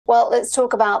Well, let's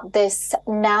talk about this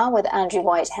now with Andrew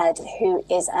Whitehead, who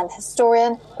is an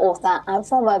historian, author, and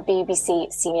former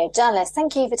BBC senior journalist.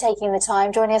 Thank you for taking the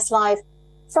time, joining us live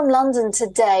from London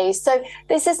today. So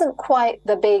this isn't quite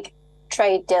the big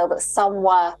trade deal that some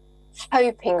were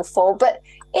hoping for, but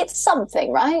it's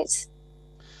something, right?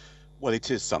 Well,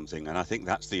 it is something, and I think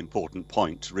that's the important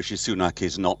point. Rishi Sunak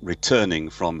is not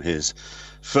returning from his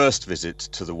first visit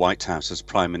to the White House as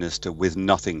Prime Minister with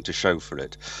nothing to show for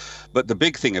it. But the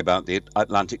big thing about the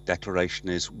Atlantic Declaration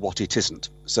is what it isn't.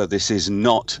 So this is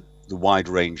not the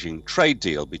wide-ranging trade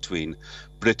deal between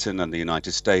Britain and the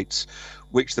United States,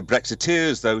 which the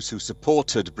Brexiteers, those who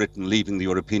supported Britain leaving the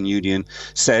European Union,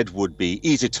 said would be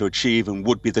easy to achieve and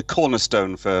would be the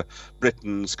cornerstone for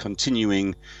Britain's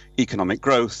continuing economic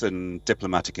growth and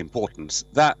diplomatic importance.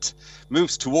 That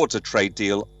moves towards a trade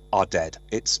deal are dead.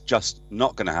 It's just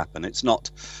not going to happen. It's not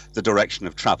the direction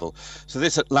of travel. So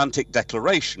this Atlantic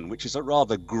Declaration, which is a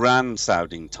rather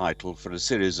grand-sounding title for a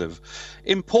series of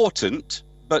important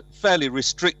but fairly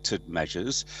restricted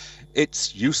measures,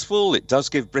 it's useful. It does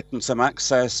give Britain some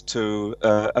access to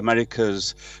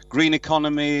America's green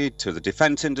economy, to the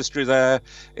defence industry there.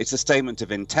 It's a statement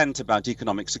of intent about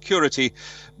economic security,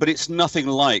 but it's nothing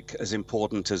like as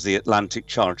important as the Atlantic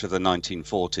Charter of the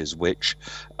 1940s, which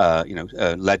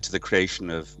led to the creation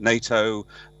of NATO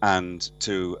and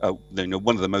to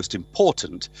one of the most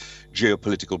important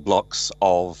geopolitical blocs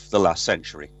of the last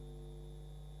century.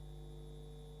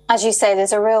 As you say,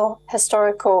 there's a real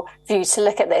historical view to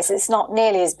look at this. It's not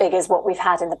nearly as big as what we've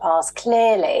had in the past,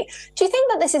 clearly. Do you think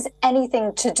that this is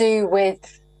anything to do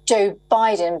with Joe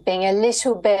Biden being a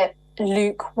little bit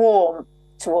lukewarm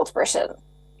towards Britain?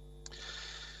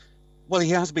 Well, he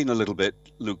has been a little bit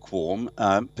lukewarm,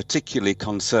 particularly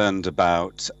concerned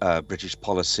about British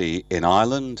policy in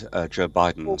Ireland. Joe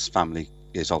Biden's family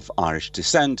is of Irish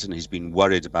descent, and he's been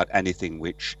worried about anything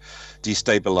which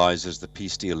destabilizes the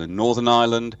peace deal in Northern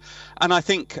Ireland. And I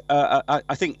think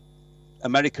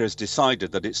America has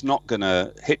decided that it's not going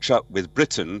to hitch up with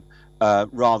Britain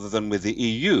rather than with the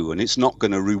EU, and it's not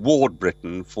going to reward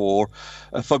Britain for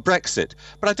Brexit.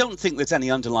 But I don't think there's any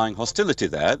underlying hostility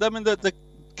there. I mean, the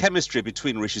chemistry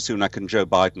between Rishi Sunak and Joe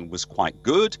Biden was quite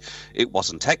good. It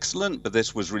wasn't excellent, but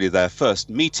this was really their first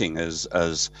meeting as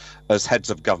heads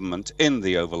of government in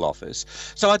the Oval Office.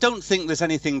 So I don't think there's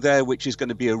anything there which is going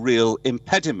to be a real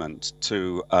impediment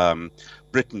to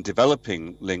Britain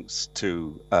developing links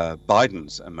to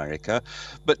Biden's America.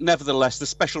 But nevertheless, the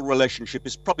special relationship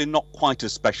is probably not quite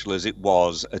as special as it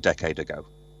was a decade ago.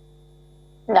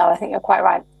 No, I think you're quite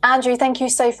right. Andrew, thank you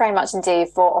so very much indeed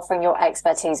for offering your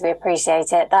expertise. We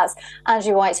appreciate it. That's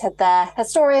Andrew Whitehead there,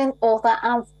 historian, author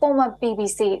and former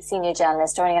BBC senior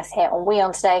journalist, joining us here on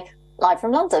WION today, live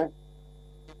from London.